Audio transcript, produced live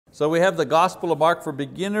So we have the Gospel of Mark for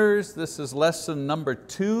Beginners. This is lesson number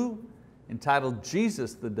 2, entitled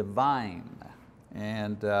Jesus the Divine.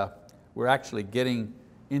 And we're actually getting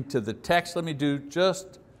into the text. Let me do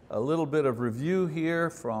just a little bit of review here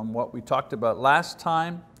from what we talked about last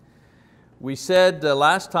time. We said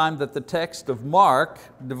last time that the text of Mark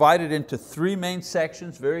divided into 3 main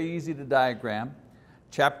sections, very easy to diagram.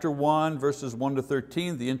 Chapter 1, verses 1 to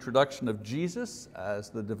 13, the introduction of Jesus as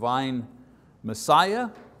the divine Messiah.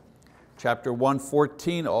 Chapter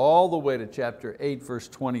 1:14 all the way to chapter 8, verse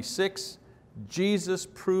 26, Jesus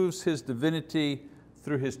proves His divinity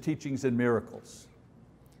through His teachings and miracles.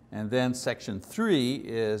 And then section 3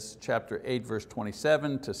 is chapter 8, verse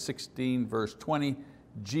 27 to 16, verse 20.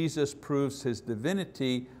 Jesus proves His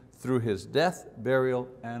divinity through His death, burial,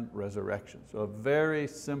 and resurrection. So a very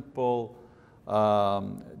simple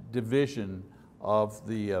division of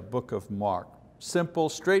the book of Mark. Simple,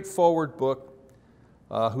 straightforward book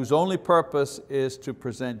whose only purpose is to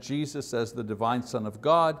present Jesus as the divine Son of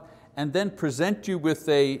God and then present you with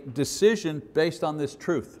a decision based on this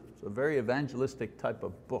truth. It's a very evangelistic type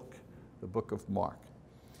of book, the book of Mark.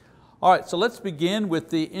 All right, so let's begin with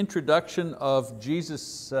the introduction of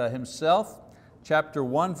Jesus Himself. Chapter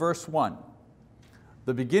 1, verse 1.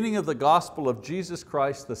 The beginning of the gospel of Jesus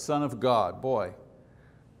Christ, the Son of God. Boy,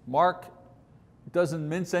 Mark doesn't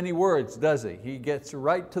mince any words, does he? He gets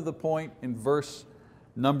right to the point in verse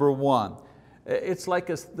number 1. It's like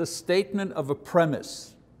the statement of a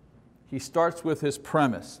premise. He starts with his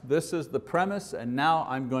premise. This is the premise, and now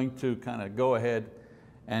I'm going to kind of go ahead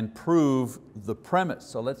and prove the premise.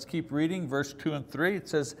 So let's keep reading verse 2 and 3. It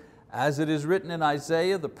says, "As it is written in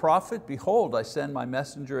Isaiah the prophet, behold, I send my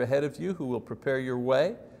messenger ahead of you who will prepare your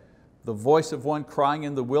way. The voice of one crying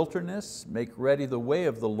in the wilderness, make ready the way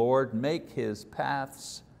of the Lord, make His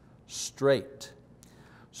paths straight."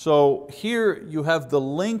 So here you have the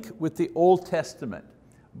link with the Old Testament.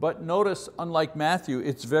 But notice, unlike Matthew,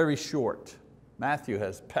 it's very short. Matthew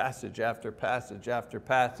has passage after passage after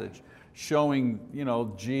passage showing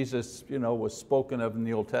Jesus was spoken of in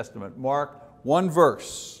the Old Testament. Mark, 1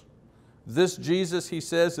 verse. This Jesus, he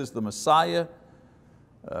says, is the Messiah,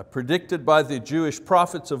 predicted by the Jewish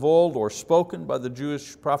prophets of old, or spoken by the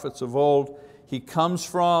Jewish prophets of old. He comes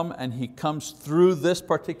from and He comes through this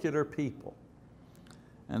particular people.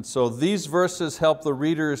 And so these verses help the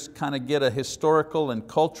readers kind of get a historical and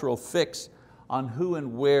cultural fix on who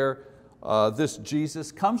and where this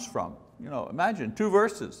Jesus comes from. Imagine 2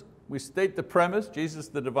 verses. We state the premise, Jesus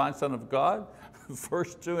the divine Son of God.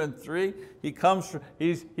 Verse 2 and 3, He comes,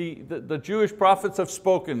 the Jewish prophets have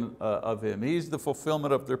spoken of Him. He's the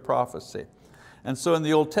fulfillment of their prophecy. And so in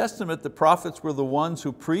the Old Testament, the prophets were the ones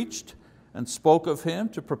who preached and spoke of Him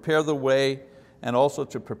to prepare the way and also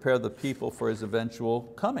to prepare the people for His eventual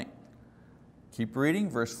coming. Keep reading,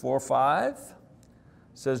 verse 4, 5.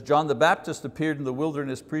 Says, "John the Baptist appeared in the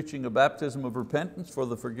wilderness preaching a baptism of repentance for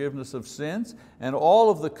the forgiveness of sins, and all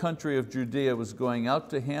of the country of Judea was going out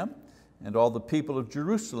to Him, and all the people of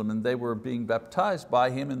Jerusalem, and they were being baptized by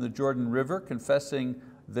Him in the Jordan River, confessing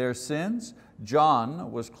their sins.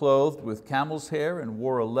 John was clothed with camel's hair and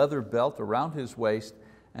wore a leather belt around his waist,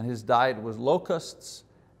 and his diet was locusts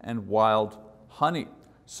and wild honey."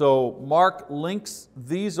 So Mark links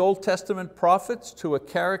these Old Testament prophets to a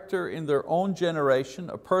character in their own generation,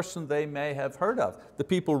 a person they may have heard of. The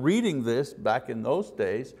people reading this back in those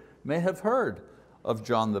days may have heard of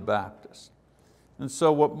John the Baptist. And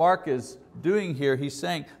so what Mark is doing here, he's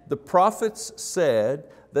saying, the prophets said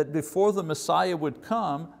that before the Messiah would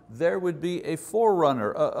come, there would be a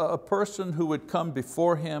forerunner, a person who would come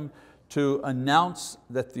before Him to announce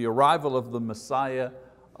that the arrival of the Messiah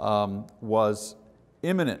was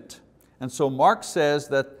imminent. And so Mark says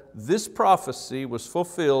that this prophecy was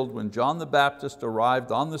fulfilled when John the Baptist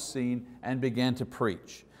arrived on the scene and began to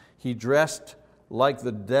preach. He dressed like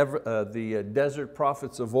the desert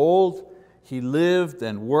prophets of old. He lived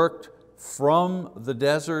and worked from the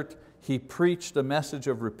desert. He preached a message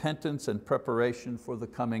of repentance and preparation for the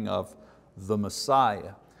coming of the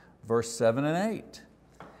Messiah. Verse 7 and 8.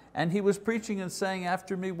 "And He was preaching and saying,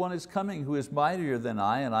 after me one is coming who is mightier than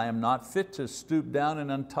I, and I am not fit to stoop down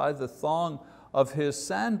and untie the thong of His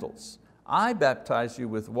sandals. I baptize you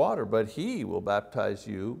with water, but He will baptize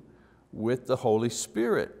you with the Holy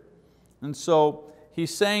Spirit." And so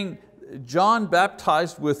he's saying, John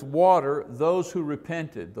baptized with water those who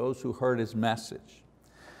repented, those who heard His message.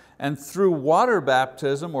 And through water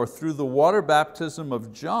baptism, or through the water baptism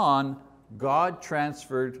of John, God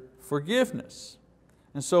transferred forgiveness.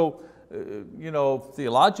 And so,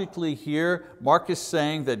 theologically here, Mark is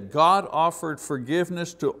saying that God offered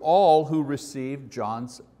forgiveness to all who received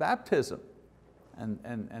John's baptism.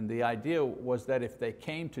 And the idea was that if they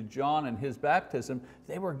came to John and his baptism,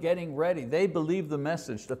 they were getting ready. They believed the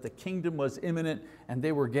message that the kingdom was imminent, and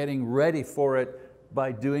they were getting ready for it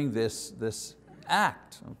by doing this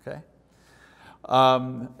act. Okay?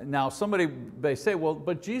 Now somebody may say, well,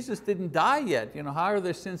 but Jesus didn't die yet. How are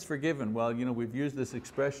their sins forgiven? Well, we've used this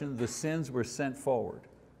expression, the sins were sent forward.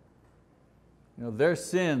 Their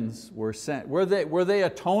sins were sent. Were they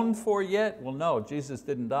atoned for yet? Well, no, Jesus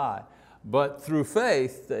didn't die. But through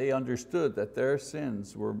faith, they understood that their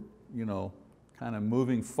sins were kind of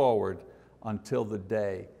moving forward until the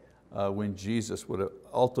day when Jesus would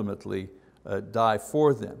ultimately die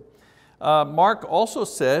for them. Mark also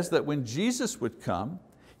says that when Jesus would come,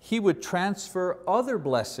 He would transfer other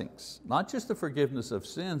blessings, not just the forgiveness of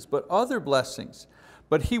sins, but other blessings.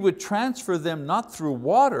 But He would transfer them not through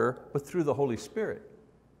water, but through the Holy Spirit.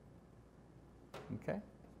 Okay?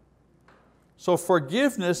 So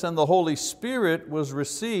forgiveness and the Holy Spirit was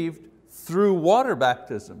received through water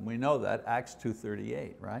baptism. We know that, Acts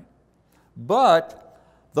 2:38, right? But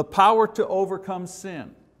the power to overcome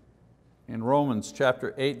sin in Romans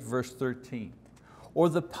chapter 8, verse 13. Or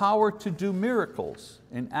the power to do miracles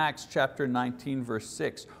in Acts chapter 19, verse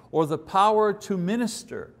 6. Or the power to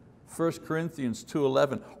minister, 1 Corinthians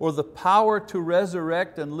 2:11, or the power to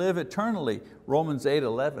resurrect and live eternally, Romans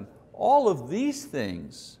 8:11. All of these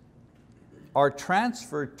things are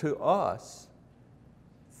transferred to us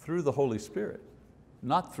through the Holy Spirit,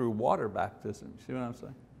 not through water baptism. See what I'm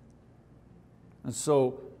saying? And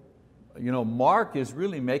so, Mark is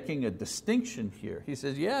really making a distinction here. He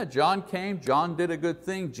says, yeah, John came, John did a good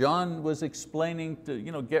thing, John was explaining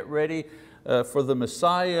to get ready for the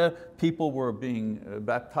Messiah. People were being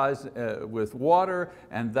baptized with water,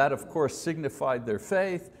 and that of course signified their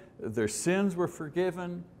faith. Their sins were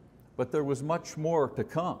forgiven, but there was much more to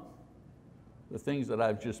come. The things that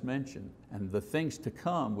I've just mentioned, and the things to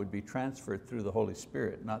come would be transferred through the Holy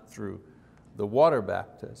Spirit, not through the water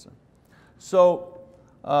baptism. So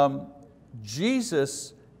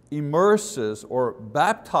Jesus immerses or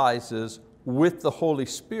baptizes with the Holy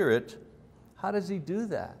Spirit. How does He do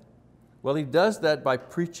that? Well, He does that by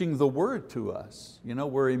preaching the word to us.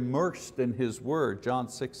 We're immersed in His word, John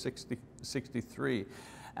 6:63.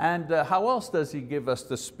 And how else does He give us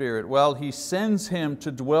the Spirit? Well, He sends Him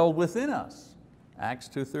to dwell within us, Acts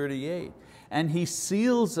 2:38. And He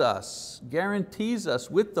seals us, guarantees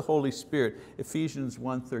us with the Holy Spirit, Ephesians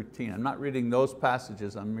 1:13. I'm not reading those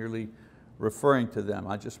passages, I'm merely referring to them.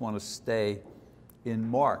 I just want to stay in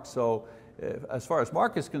Mark. So as far as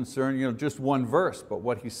Mark is concerned, just one verse, but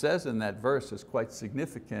what he says in that verse is quite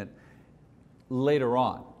significant later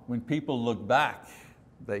on. When people look back,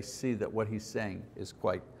 they see that what he's saying is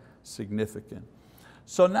quite significant.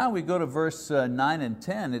 So now we go to verse 9 and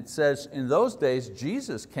 10. It says, in those days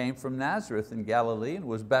Jesus came from Nazareth in Galilee and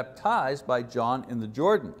was baptized by John in the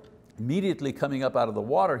Jordan. Immediately coming up out of the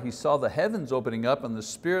water, He saw the heavens opening up and the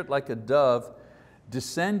Spirit like a dove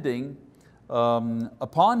descending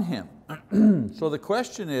upon Him. So the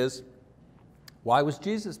question is, why was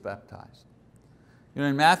Jesus baptized?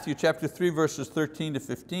 In Matthew chapter 3, verses 13 to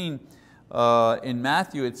 15, in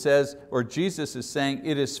Matthew it says, or Jesus is saying,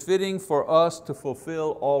 it is fitting for us to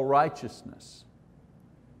fulfill all righteousness.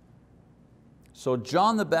 So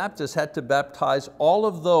John the Baptist had to baptize all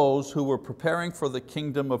of those who were preparing for the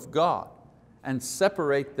kingdom of God and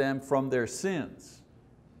separate them from their sins.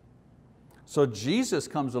 So Jesus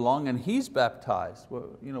comes along and He's baptized.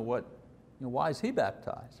 Well, why is He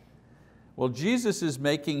baptized? Well, Jesus is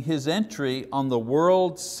making His entry on the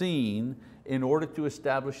world scene in order to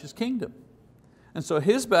establish His kingdom. And so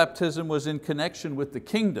His baptism was in connection with the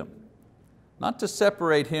kingdom, not to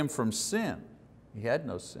separate Him from sin. He had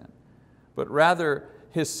no sin. But rather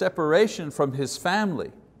His separation from His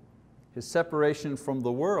family, His separation from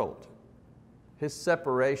the world, His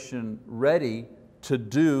separation ready to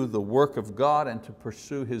do the work of God and to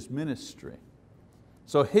pursue His ministry.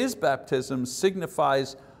 So His baptism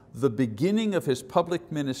signifies the beginning of His public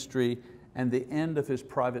ministry and the end of His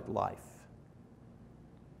private life.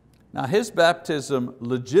 Now His baptism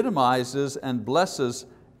legitimizes and blesses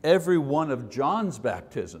every one of John's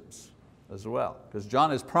baptisms as well. Because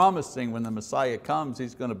John is promising when the Messiah comes,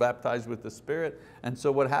 he's going to baptize with the Spirit. And so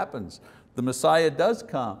what happens? The Messiah does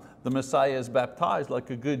come. The Messiah is baptized like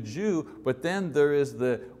a good Jew, but then there is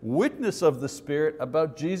the witness of the Spirit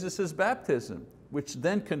about Jesus' baptism, which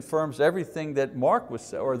then confirms everything that Mark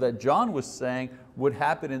was, or that John was saying would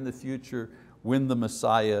happen in the future when the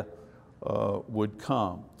Messiah would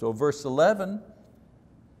come. So verse 11,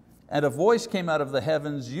 and a voice came out of the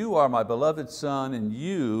heavens, you are my beloved Son, and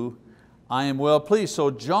you I am well pleased. So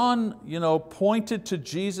John pointed to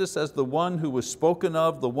Jesus as the one who was spoken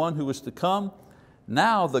of, the one who was to come.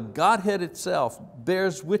 Now the Godhead itself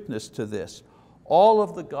bears witness to this. All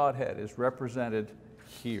of the Godhead is represented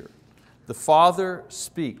here. The Father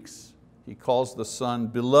speaks. He calls the Son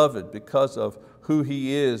beloved because of who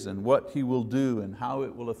He is and what He will do and how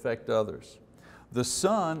it will affect others. The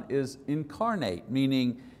Son is incarnate,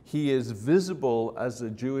 meaning He is visible as a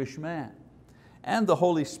Jewish man. And the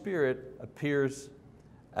Holy Spirit appears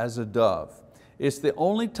as a dove. It's the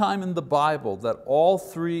only time in the Bible that all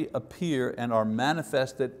three appear and are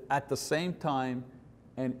manifested at the same time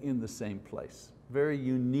and in the same place. Very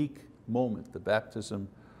unique moment, the baptism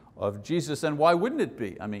of Jesus. And why wouldn't it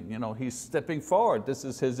be? I mean, He's stepping forward. This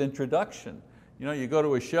is His introduction. You go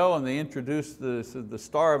to a show and they introduce the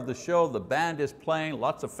star of the show, the band is playing,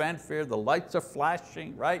 lots of fanfare, the lights are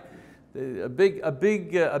flashing, right? A big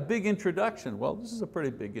introduction. Well, this is a pretty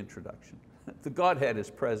big introduction. The Godhead is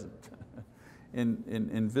present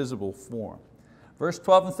in visible form. Verse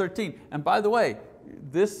 12 and 13. And by the way,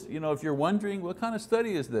 this, if you're wondering what kind of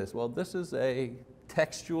study is this? Well, this is a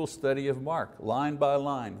textual study of Mark, line by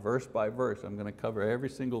line, verse by verse. I'm going to cover every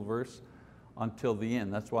single verse until the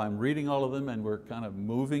end. That's why I'm reading all of them and we're kind of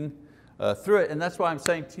moving through it. And that's why I'm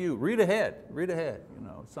saying to you, read ahead, read ahead.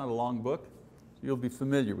 It's not a long book. You'll be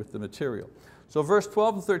familiar with the material. So verse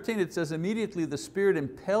 12 and 13, it says, immediately the Spirit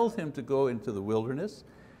impelled Him to go into the wilderness.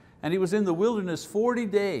 And He was in the wilderness 40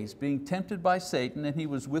 days being tempted by Satan, and He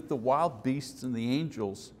was with the wild beasts, and the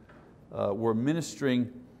angels were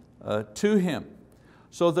ministering to Him.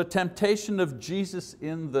 So the temptation of Jesus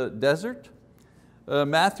in the desert,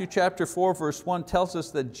 Matthew chapter 4 verse 1 tells us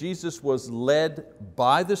that Jesus was led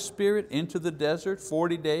by the Spirit into the desert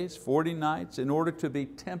 40 days, 40 nights in order to be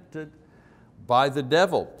tempted by the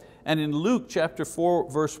devil. And in Luke chapter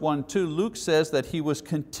 4 verse 1-2, Luke says that He was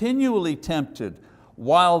continually tempted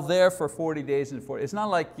while there for 40 days and 40. It's not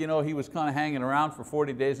like He was kind of hanging around for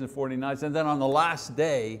 40 days and 40 nights and then on the last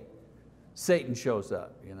day Satan shows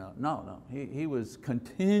up. No, he was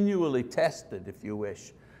continually tested, if you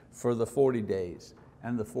wish, for the 40 days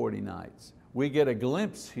and the 40 nights. We get a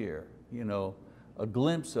glimpse here, a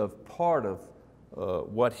glimpse of part of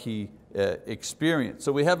what He experienced.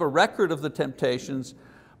 So we have a record of the temptations,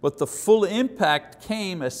 but the full impact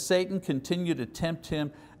came as Satan continued to tempt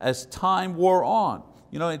Him as time wore on.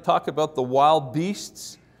 They talk about the wild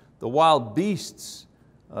beasts. The wild beasts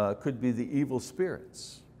could be the evil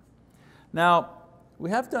spirits. Now, we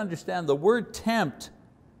have to understand the word tempt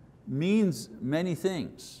means many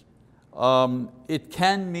things. It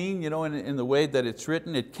can mean, in the way that it's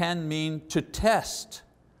written, it can mean to test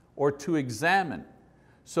or to examine.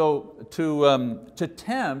 So to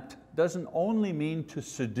tempt doesn't only mean to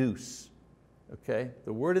seduce. Okay?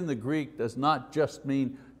 The word in the Greek does not just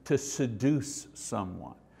mean to seduce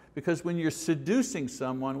someone. Because when you're seducing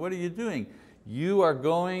someone, what are you doing? You are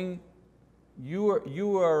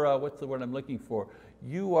what's the word I'm looking for?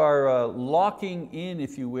 You are locking in,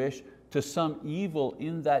 if you wish, to some evil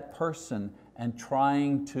in that person and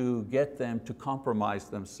trying to get them to compromise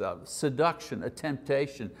themselves. Seduction, a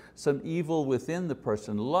temptation, some evil within the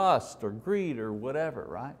person, lust or greed or whatever,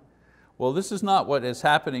 right? Well, this is not what is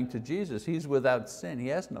happening to Jesus. He's without sin, He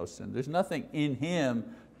has no sin. There's nothing in Him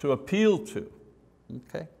to appeal to,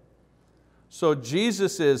 okay? So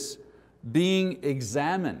Jesus is being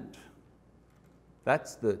examined.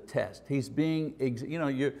 That's the test. He's being,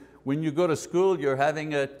 when you go to school, you're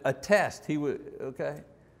having a test. Okay?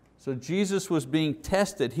 So Jesus was being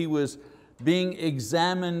tested. He was being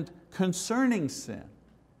examined concerning sin.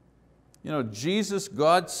 Jesus,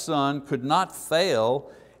 God's Son, could not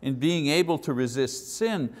fail in being able to resist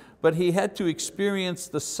sin, but He had to experience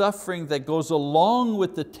the suffering that goes along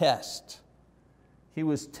with the test. He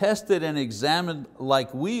was tested and examined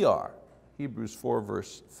like we are. Hebrews 4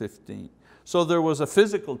 verse 15. So there was a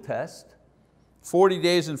physical test, 40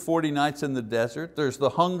 days and 40 nights in the desert. There's the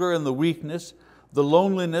hunger and the weakness, the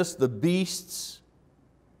loneliness, the beasts.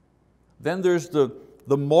 Then there's the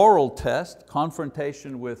moral test,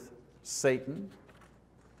 confrontation with Satan.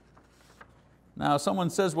 Now someone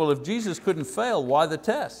says, well, if Jesus couldn't fail, why the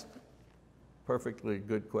test? Perfectly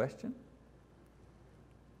good question.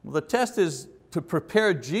 Well, the test is to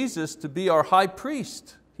prepare Jesus to be our high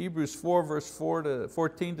priest. Hebrews 4 verse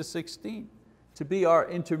 14 to 16, to be our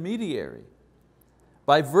intermediary.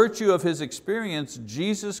 By virtue of His experience,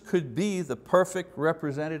 Jesus could be the perfect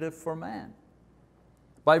representative for man.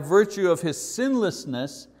 By virtue of His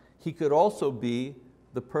sinlessness, He could also be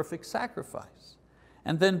the perfect sacrifice.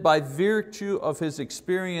 And then by virtue of His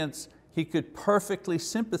experience, He could perfectly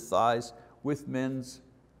sympathize with men's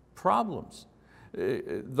problems.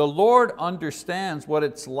 The Lord understands what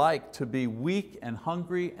it's like to be weak and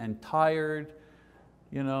hungry and tired,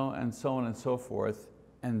 and so on and so forth,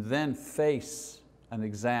 and then face an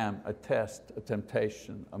exam, a test, a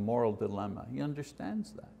temptation, a moral dilemma. He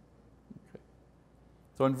understands that. Okay.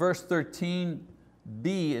 So in verse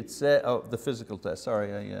 13b, it says, the physical test, sorry,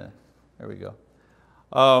 there we go.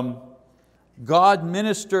 God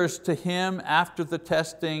ministers to him after the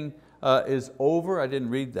testing is over. I didn't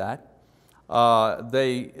read that.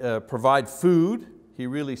 They provide food. He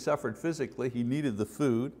really suffered physically. He needed the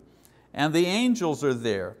food. And the angels are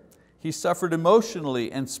there. He suffered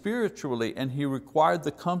emotionally and spiritually, and he required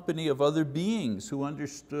the company of other beings who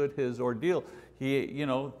understood his ordeal. He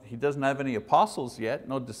doesn't have any apostles yet,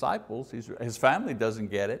 no disciples. His family doesn't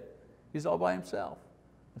get it. He's all by himself.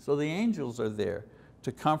 So the angels are there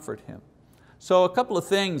to comfort him. So a couple of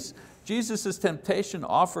things. Jesus' temptation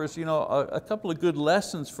offers a couple of good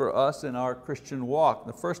lessons for us in our Christian walk.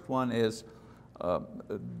 The first one is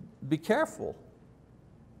be careful.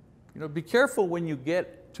 Be careful when you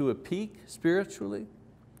get to a peak spiritually.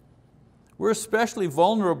 We're especially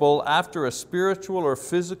vulnerable after a spiritual or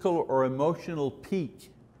physical or emotional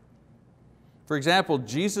peak. For example,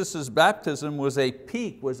 Jesus' baptism was a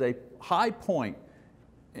peak, was a high point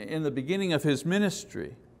in the beginning of his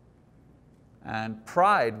ministry. And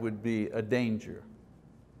pride would be a danger.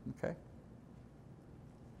 Okay?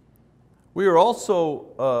 We are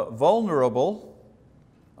also vulnerable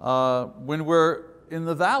when we're in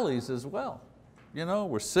the valleys as well.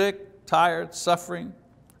 We're sick, tired, suffering.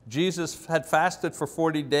 Jesus had fasted for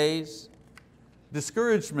 40 days.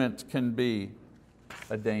 Discouragement can be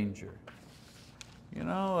a danger. You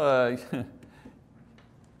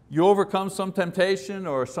overcome some temptation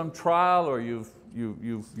or some trial, or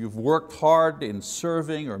you've worked hard in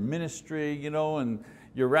serving or ministry, and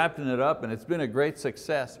you're wrapping it up and it's been a great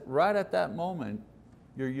success. Right at that moment,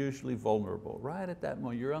 you're usually vulnerable. Right at that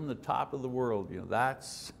moment, you're on the top of the world.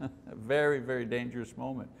 That's a very, very dangerous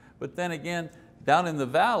moment. But then again, down in the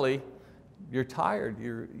valley, you're tired,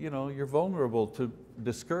 you're vulnerable to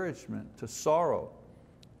discouragement, to sorrow,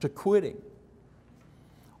 to quitting.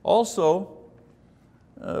 Also,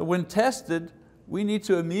 when tested, we need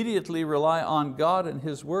to immediately rely on God and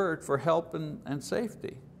His word for help and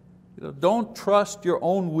safety. Don't trust your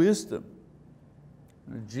own wisdom.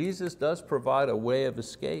 Jesus does provide a way of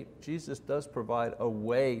escape. Jesus does provide a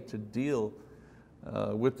way to deal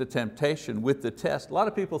with the temptation, with the test. A lot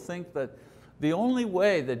of people think that the only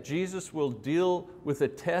way that Jesus will deal with the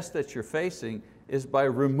test that you're facing is by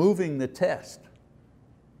removing the test.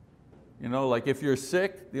 Like if you're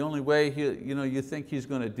sick, the only way you think He's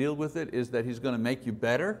going to deal with it is that He's going to make you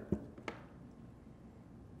better.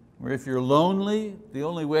 Or if you're lonely, the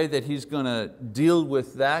only way that He's going to deal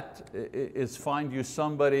with that is find you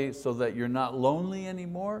somebody so that you're not lonely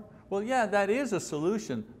anymore. Well, yeah, that is a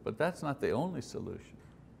solution, but that's not the only solution.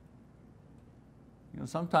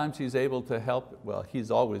 Sometimes He's able to help, well,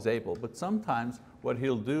 He's always able, but sometimes what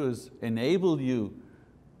He'll do is enable you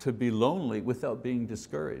to be lonely without being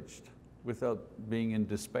discouraged, without being in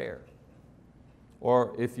despair.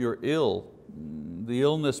 Or if you're ill, the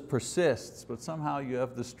illness persists, but somehow you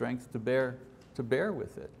have the strength to bear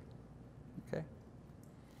with it. Okay?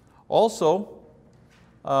 Also,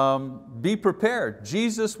 be prepared.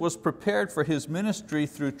 Jesus was prepared for His ministry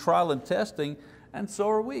through trial and testing, and so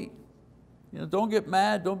are we. Don't get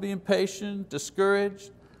mad, don't be impatient,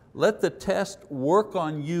 discouraged. Let the test work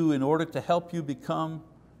on you in order to help you become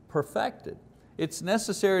perfected. It's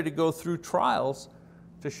necessary to go through trials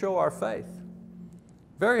to show our faith.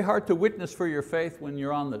 Very hard to witness for your faith when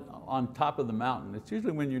you're on top of the mountain. It's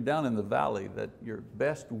usually when you're down in the valley that you're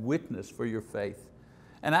best witness for your faith.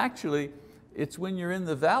 And actually, it's when you're in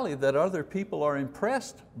the valley that other people are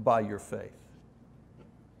impressed by your faith.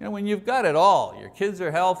 When you've got it all, your kids are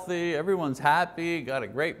healthy, everyone's happy, got a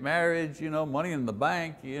great marriage, money in the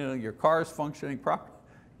bank, your car's functioning properly.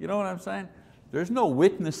 You know what I'm saying? There's no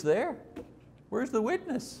witness there. Where's the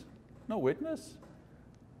witness? No witness.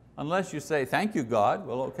 Unless you say, thank you, God,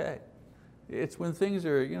 well, okay. It's when things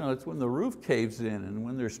are, it's when the roof caves in and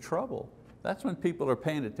when there's trouble. That's when people are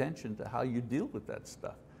paying attention to how you deal with that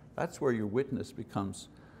stuff. That's where your witness becomes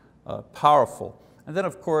powerful. And then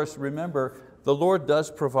of course, remember, the Lord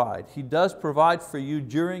does provide. He does provide for you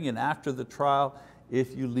during and after the trial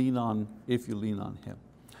if you lean on Him.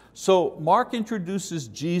 So Mark introduces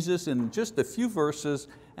Jesus in just a few verses,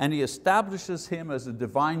 and he establishes Him as a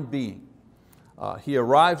divine being. He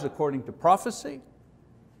arrives according to prophecy.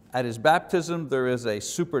 At His baptism, there is a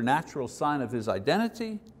supernatural sign of His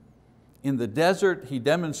identity. In the desert, He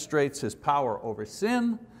demonstrates His power over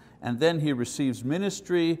sin. and then he receives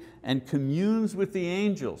ministry and communes with the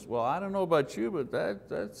angels. Well, I don't know about you, but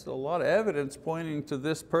that's a lot of evidence pointing to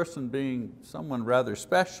this person being someone rather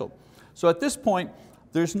special. So at this point,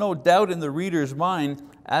 there's no doubt in the reader's mind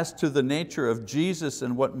as to the nature of Jesus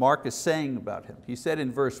and what Mark is saying about him. He said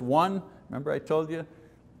in verse 1, remember I told you,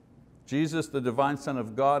 Jesus, the divine Son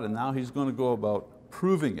of God, and now he's going to go about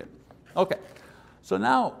proving it. Okay, so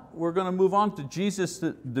now we're going to move on to Jesus'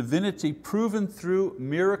 divinity proven through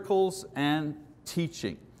miracles and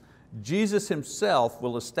teaching. Jesus himself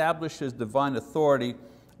will establish his divine authority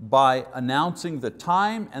by announcing the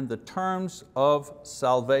time and the terms of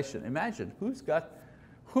salvation. Imagine,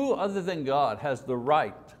 who other than God has the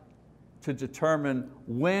right to determine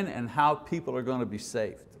when and how people are going to be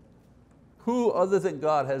saved? Who other than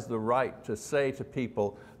God has the right to say to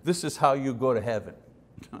people, this is how you go to heaven?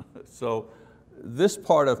 So this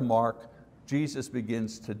part of Mark, Jesus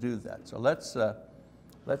begins to do that. So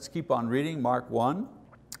let's keep on reading Mark 1.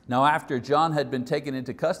 Now after John had been taken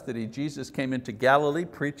into custody, Jesus came into Galilee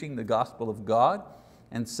preaching the gospel of God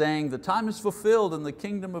and saying, the time is fulfilled and the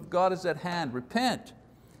kingdom of God is at hand. Repent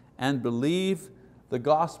and believe the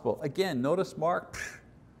gospel. Again, notice Mark,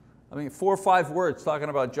 4 or 5 words talking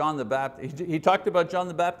about John the Baptist. He talked about John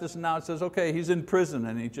the Baptist and now it says, okay, he's in prison,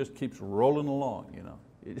 and he just keeps rolling along.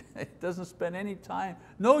 It doesn't spend any time,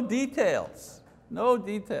 no details, no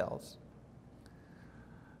details.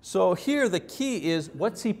 So here the key is,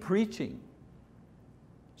 what's he preaching?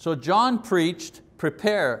 So John preached,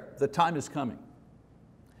 prepare, the time is coming.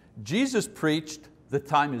 Jesus preached, the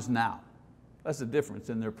time is now. That's the difference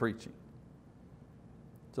in their preaching.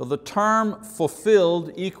 So the term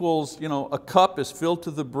fulfilled equals, a cup is filled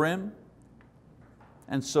to the brim.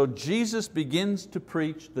 And so Jesus begins to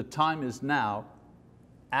preach, the time is now,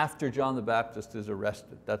 after John the Baptist is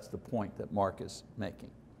arrested. That's the point that Mark is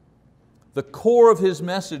making. The core of his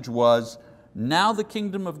message was, now the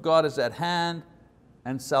kingdom of God is at hand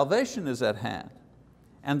and salvation is at hand.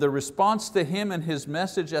 And the response to him and his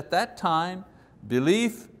message at that time,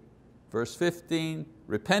 belief, verse 15,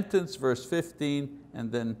 repentance, verse 15, and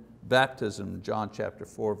then baptism, John chapter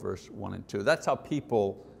 4, verse 1 and 2. That's how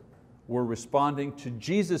people were responding to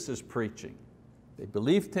Jesus' preaching. They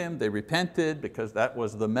believed him, they repented because that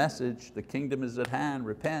was the message, the kingdom is at hand,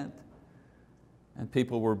 repent. And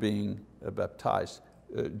people were being baptized.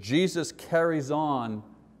 Jesus carries on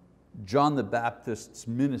John the Baptist's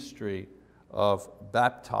ministry of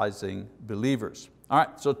baptizing believers. All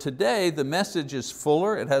right, so today the message is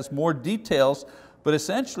fuller, it has more details, but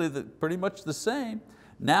essentially pretty much the same.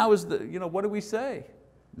 Now is what do we say?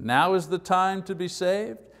 Now is the time to be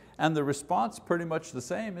saved. And the response pretty much the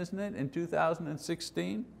same, isn't it, in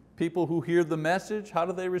 2016? People who hear the message, how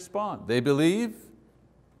do they respond? They believe,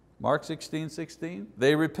 Mark 16:16.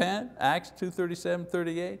 They repent, Acts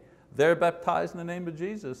 2:37-38. They're baptized in the name of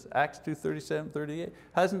Jesus, Acts 2:37-38.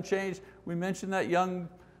 Hasn't changed. We mentioned that young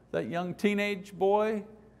teenage boy.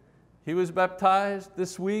 He was baptized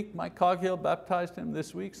this week. Mike Coghill baptized him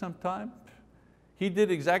this week sometime. He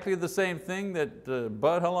did exactly the same thing that,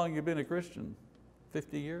 Bud, how long have you been a Christian?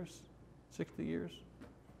 50 years? 60 years?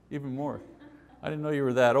 Even more. I didn't know you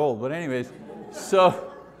were that old, but anyways.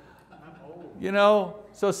 So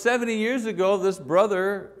 70 years ago, this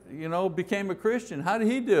brother became a Christian. How did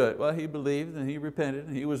he do it? Well, he believed and he repented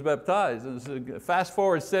and he was baptized. And so fast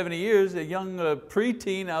forward 70 years, a young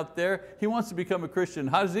preteen out there, he wants to become a Christian.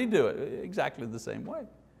 How does he do it? Exactly the same way.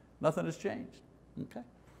 Nothing has changed. Okay.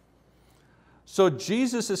 So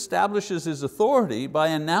Jesus establishes his authority by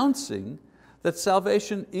announcing that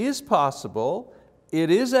salvation is possible,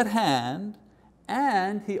 it is at hand,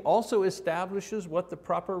 and he also establishes what the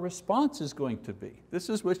proper response is going to be. This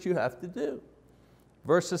is what you have to do.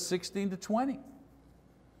 Verses 16-20.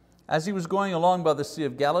 As he was going along by the Sea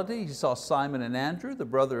of Galilee, he saw Simon and Andrew, the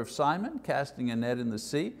brother of Simon, casting a net in the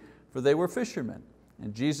sea, for they were fishermen.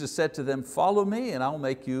 And Jesus said to them, follow me and I'll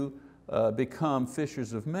make you become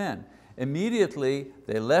fishers of men. Immediately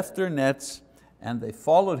they left their nets and they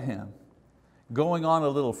followed him. Going on a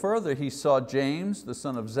little further, he saw James, the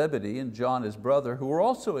son of Zebedee, and John, his brother, who were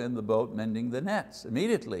also in the boat mending the nets.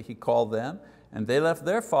 Immediately he called them, and they left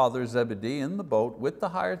their father Zebedee in the boat with the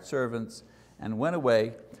hired servants and went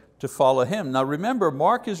away to follow him. Now remember,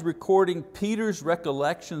 Mark is recording Peter's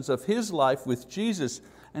recollections of his life with Jesus,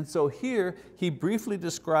 and so here he briefly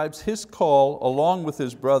describes his call along with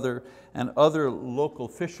his brother and other local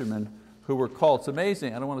fishermen who were called. It's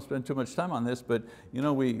amazing, I don't want to spend too much time on this, but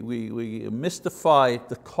we mystify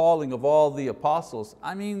the calling of all the apostles.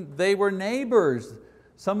 I mean, they were neighbors.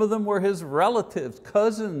 Some of them were his relatives,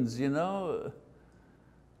 cousins. Well,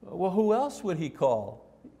 who else would he call?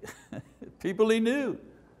 People he knew.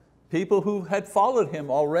 people who had followed him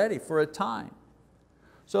already for a time.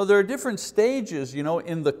 So there are different stages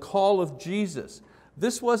in the call of Jesus.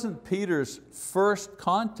 This wasn't Peter's first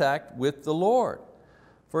contact with the Lord.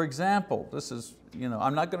 For example,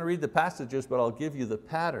 I'm not going to read the passages, but I'll give you the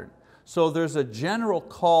pattern. So there's a general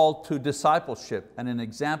call to discipleship, and an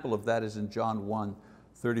example of that is in John 1,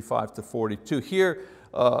 35 to 42. Here,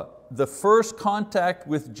 the first contact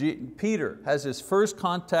with Peter has his first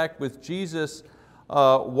contact with Jesus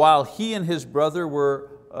while he and his brother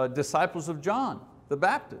were disciples of John the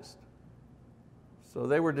Baptist. So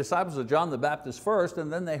they were disciples of John the Baptist first,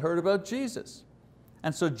 and then they heard about Jesus.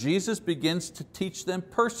 And so Jesus begins to teach them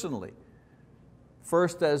personally,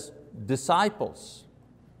 first as disciples.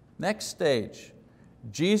 Next stage,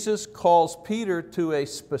 Jesus calls Peter to a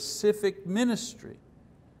specific ministry.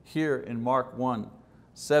 Here in Mark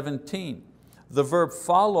 1:17. The verb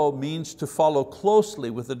follow means to follow closely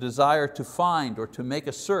with a desire to find or to make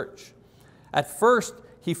a search. At first,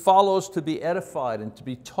 he follows to be edified and to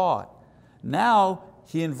be taught. Now,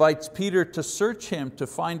 he invites Peter to search him to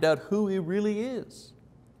find out who he really is.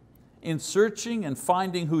 In searching and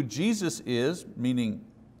finding who Jesus is, meaning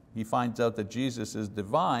he finds out that Jesus is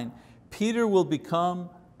divine, Peter will become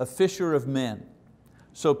a fisher of men.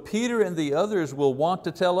 So Peter and the others will want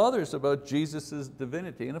to tell others about Jesus'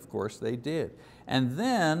 divinity, and of course they did. And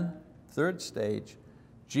then, third stage,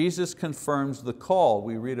 Jesus confirms the call.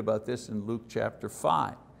 We read about this in Luke chapter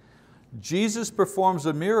 5. Jesus performs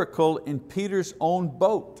a miracle in Peter's own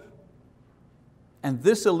boat. And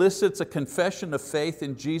this elicits a confession of faith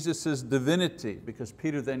in Jesus' divinity, because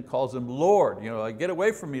Peter then calls him Lord. Get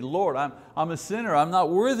away from me, Lord, I'm a sinner, I'm not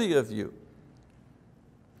worthy of you.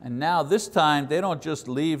 And now this time they don't just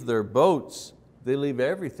leave their boats, they leave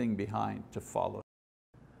everything behind to follow.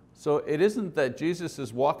 So it isn't that Jesus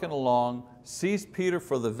is walking along, sees Peter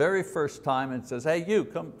for the very first time and says, hey, you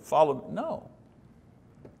come follow me. No.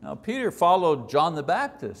 Now Peter followed John the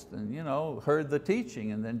Baptist and heard the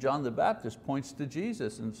teaching, and then John the Baptist points to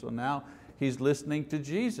Jesus, and so now he's listening to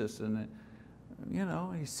Jesus, and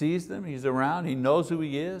he sees them, he's around, he knows who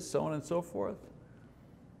he is, so on and so forth.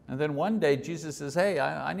 And then one day Jesus says, hey,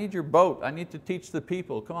 I need your boat. I need to teach the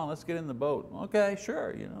people. Come on, let's get in the boat. Okay,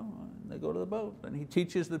 sure. They go to the boat and he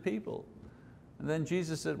teaches the people. And then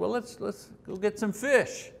Jesus said, well, let's go get some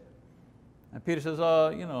fish. And Peter says,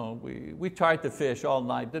 we tried to fish all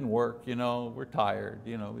night, didn't work, we're tired,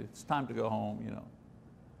 it's time to go home.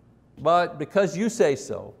 But because you say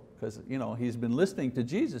so, because he's been listening to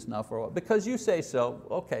Jesus now for a while, because you say so,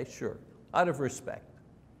 okay, sure, out of respect.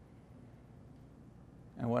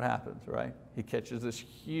 And what happens, right? He catches this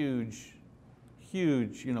huge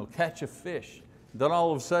catch of fish. Then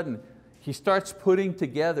all of a sudden, he starts putting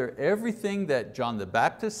together everything that John the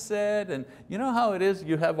Baptist said, and you know how it is,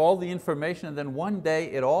 you have all the information and then one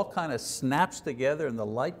day it all kind of snaps together and the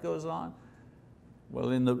light goes on.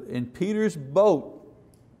 Well, in Peter's boat,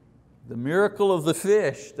 the miracle of the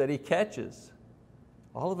fish that he catches,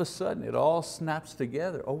 all of a sudden it all snaps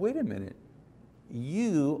together. Oh, wait a minute,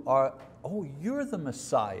 you're the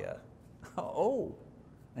Messiah. Oh,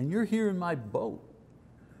 and you're here in my boat.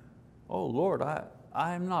 Oh Lord,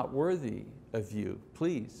 I'm not worthy of you,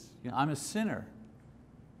 please. I'm a sinner.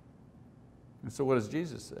 And so what does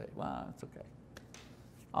Jesus say? Well, it's okay.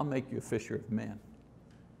 I'll make you a fisher of men.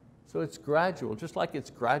 So it's gradual, just like it's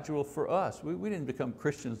gradual for us. We didn't become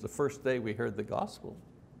Christians the first day we heard the gospel.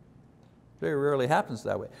 Very rarely happens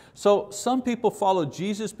that way. So some people follow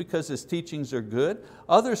Jesus because his teachings are good.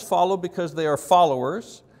 Others follow because they are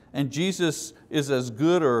followers, and Jesus is as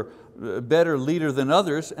good or better leader than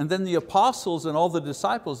others. And then the apostles and all the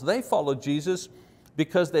disciples, they follow Jesus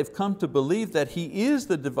because they've come to believe that He is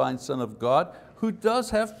the divine Son of God who does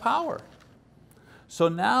have power. So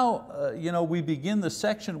now we begin the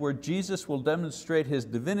section where Jesus will demonstrate His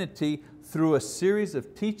divinity through a series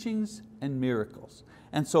of teachings and miracles.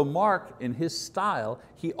 And so Mark, in his style,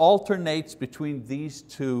 he alternates between these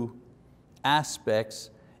two aspects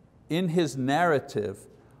in his narrative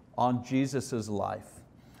on Jesus' life.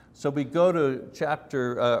 So we go to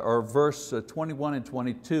chapter or verse 21 and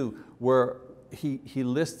 22 where he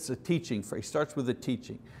lists a teaching. He starts with a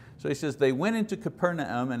teaching. So he says, they went into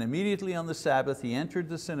Capernaum, and immediately on the Sabbath he entered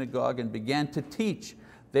the synagogue and began to teach.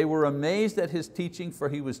 They were amazed at his teaching, for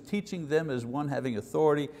he was teaching them as one having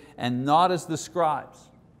authority and not as the scribes.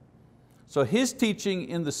 So his teaching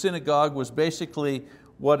in the synagogue was basically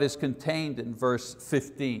what is contained in verse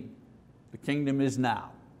 15. The kingdom is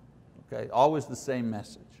now. Okay, always the same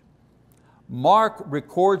message. Mark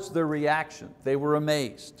records their reaction. They were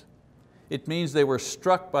amazed. It means they were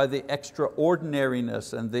struck by the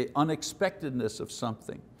extraordinariness and the unexpectedness of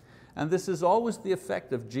something. And this is always the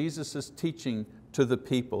effect of Jesus' teaching to the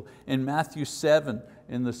people. In Matthew 7,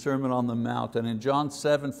 in the Sermon on the Mount, and in John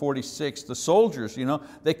 7:46, the soldiers,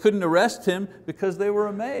 they couldn't arrest him because they were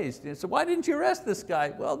amazed. So why didn't you arrest this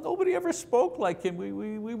guy? Well, nobody ever spoke like him.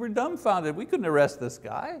 We were dumbfounded. We couldn't arrest this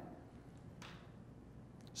guy.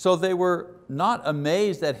 So they were not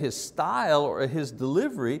amazed at his style or his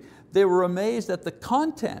delivery, they were amazed at the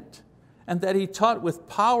content and that he taught with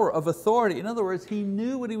power of authority. In other words, he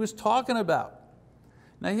knew what he was talking about.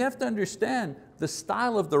 Now you have to understand, the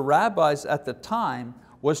style of the rabbis at the time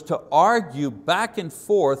was to argue back and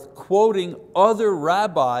forth, quoting other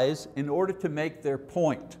rabbis in order to make their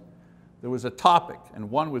point. There was a topic,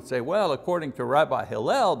 and one would say, well, according to Rabbi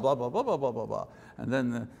Hillel, blah, blah, blah, blah, blah, blah, blah. And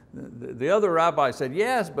then the other rabbi said,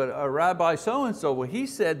 yes, but Rabbi so-and-so, well, he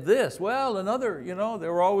said this. Well, another, they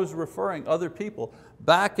were always referring other people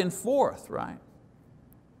back and forth, right?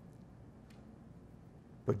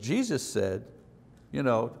 But Jesus said,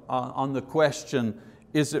 on the question,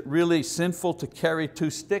 is it really sinful to carry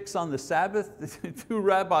 2 sticks on the Sabbath? 2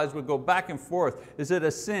 rabbis would go back and forth. Is it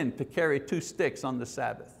a sin to carry 2 sticks on the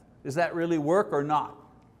Sabbath? Does that really work or not?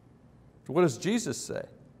 So what does Jesus say?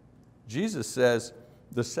 Jesus says,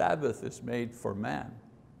 the Sabbath is made for man,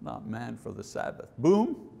 not man for the Sabbath.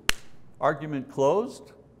 Boom, argument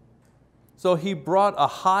closed. So he brought a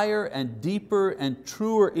higher and deeper and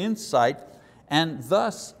truer insight and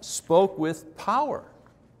thus spoke with power.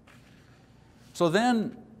 So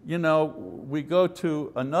then, we go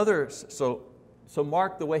to another, so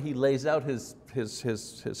Mark, the way he lays out his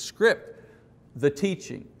script, the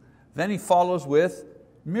teaching. Then he follows with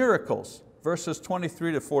miracles, verses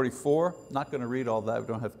 23 to 44. Not going to read all that, we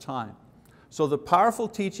don't have time. So the powerful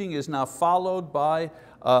teaching is now followed by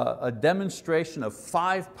a demonstration of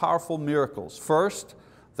 5 powerful miracles. First,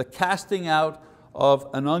 the casting out of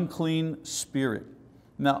an unclean spirit.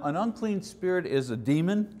 Now, an unclean spirit is a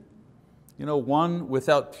demon, one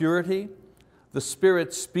without purity. The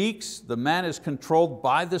spirit speaks, the man is controlled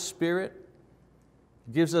by the spirit.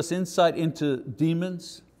 It gives us insight into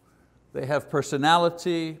demons. They have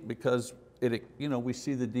personality because we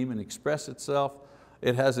see the demon express itself.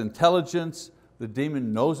 It has intelligence, the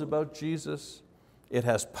demon knows about Jesus. It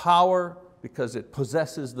has power because it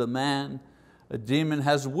possesses the man. A demon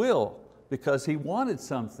has will because he wanted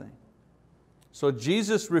something. So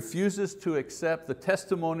Jesus refuses to accept the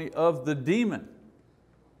testimony of the demon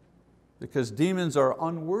because demons are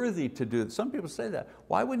unworthy to do this. Some people say that.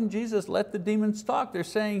 Why wouldn't Jesus let the demons talk? They're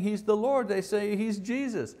saying He's the Lord. They say He's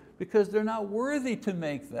Jesus because they're not worthy to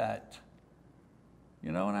make that.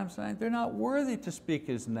 You know what I'm saying? They're not worthy to speak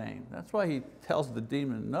His name. That's why He tells the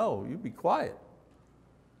demon, no, you be quiet.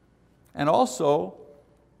 And also,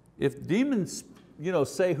 if demons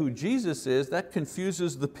say who Jesus is, that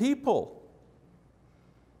confuses the people.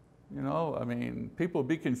 People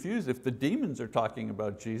be confused if the demons are talking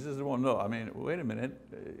about Jesus. They won't know, wait a minute,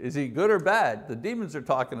 is He good or bad? The demons are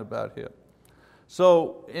talking about Him.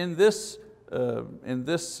 So in this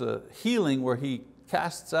healing where He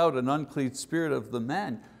casts out an unclean spirit of the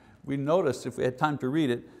man, we notice, if we had time to read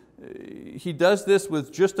it, He does this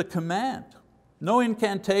with just a command. No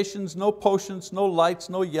incantations, no potions, no lights,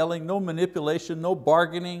 no yelling, no manipulation, no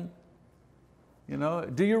bargaining.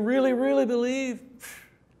 Do you really, really believe?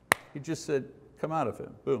 He just said, come out of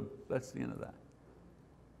him. Boom, that's the end of that.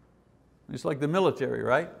 It's like the military,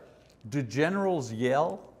 right? Do generals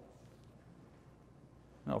yell?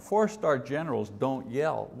 No, 4-star generals don't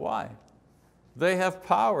yell. Why? They have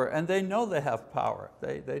power and they know they have power.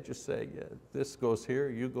 They just say, yeah, this goes here,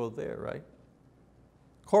 you go there, right?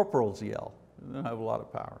 Corporals yell. They don't have a lot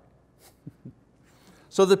of power.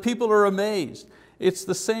 So the people are amazed. It's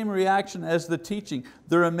the same reaction as the teaching.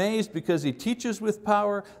 They're amazed because He teaches with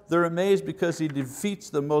power. They're amazed because He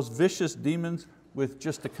defeats the most vicious demons with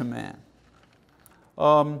just a command.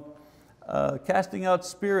 Casting out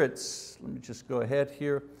spirits, let me just go ahead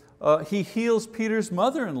here. He heals Peter's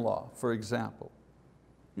mother-in-law, for example.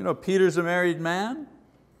 Peter's a married man.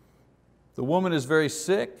 The woman is very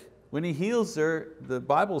sick. When He heals her, the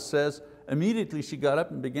Bible says, immediately she got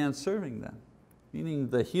up and began serving them, meaning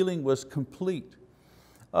the healing was complete.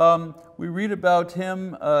 We read about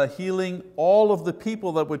Him healing all of the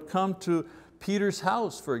people that would come to Peter's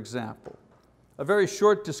house, for example. A very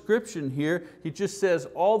short description here, he just says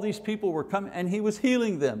all these people were coming and He was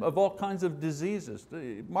healing them of all kinds of diseases.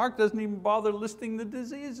 Mark doesn't even bother listing the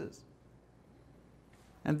diseases.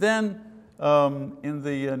 And then in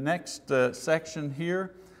the next section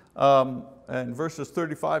here, in verses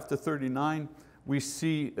 35 to 39, we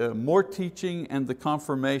see more teaching and the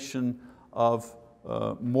confirmation of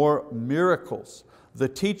more miracles. The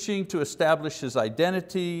teaching to establish His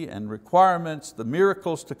identity and requirements, the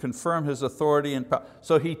miracles to confirm His authority and power.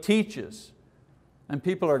 So He teaches. And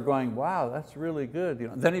people are going, wow, that's really good.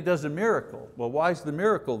 Then He does a miracle. Well, why is the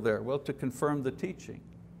miracle there? Well, to confirm the teaching.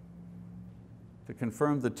 To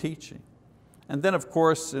confirm the teaching. And then of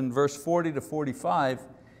course in verse 40 to 45,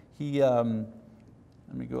 let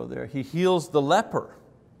me go there, He heals the leper.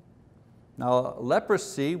 Now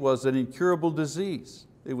leprosy was an incurable disease.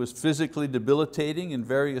 It was physically debilitating in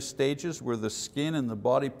various stages where the skin and the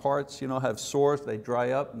body parts have sores, they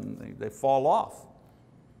dry up and they fall off.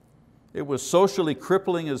 It was socially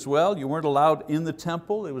crippling as well. You weren't allowed in the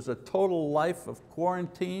temple. It was a total life of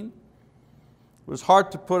quarantine. It was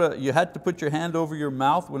hard to you had to put your hand over your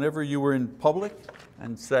mouth whenever you were in public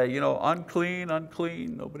and say, unclean,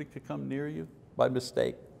 unclean. Nobody could come near you by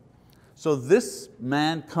mistake. So this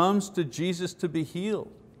man comes to Jesus to be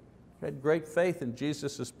healed. He had great faith in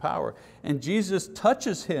Jesus' power. And Jesus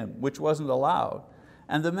touches him, which wasn't allowed,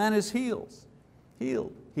 and the man is healed.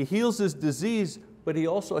 He heals his disease, but He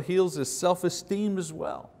also heals his self-esteem as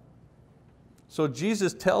well. So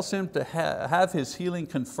Jesus tells him to have his healing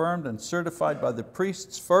confirmed and certified by the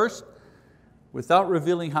priests first, without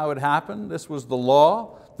revealing how it happened. This was the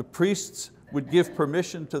law. The priests would give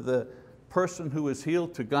permission to the person who was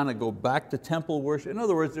healed to kind of go back to temple worship. In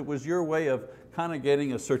other words, it was your way of kind of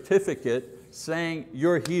getting a certificate saying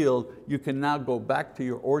you're healed. You can now go back to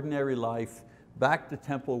your ordinary life, back to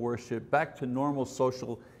temple worship, back to normal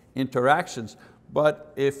social interactions.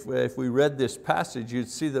 But if we read this passage, you'd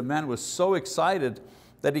see the man was so excited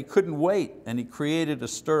that he couldn't wait, and he created a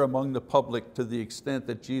stir among the public to the extent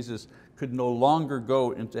that Jesus could no longer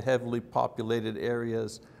go into heavily populated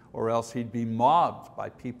areas, or else he'd be mobbed by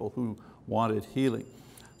people who wanted healing.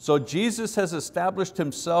 So Jesus has established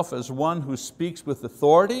Himself as one who speaks with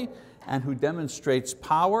authority and who demonstrates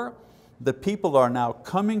power. The people are now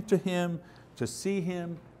coming to Him to see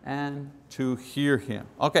Him and to hear Him.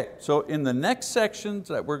 Okay, so in the next sections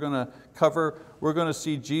that we're going to cover, we're going to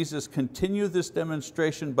see Jesus continue this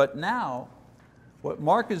demonstration, but now what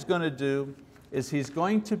Mark is going to do is he's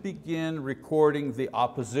going to begin recording the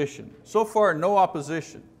opposition. So far, no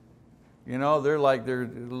opposition. They're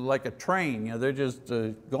like a train. They're just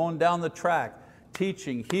going down the track,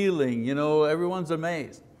 teaching, healing, everyone's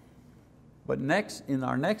amazed. But in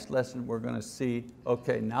our next lesson, we're going to see,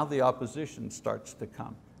 okay, now the opposition starts to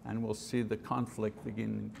come, and we'll see the conflict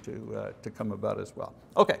beginning to come about as well.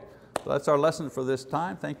 Okay, so that's our lesson for this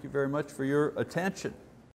time. Thank you very much for your attention.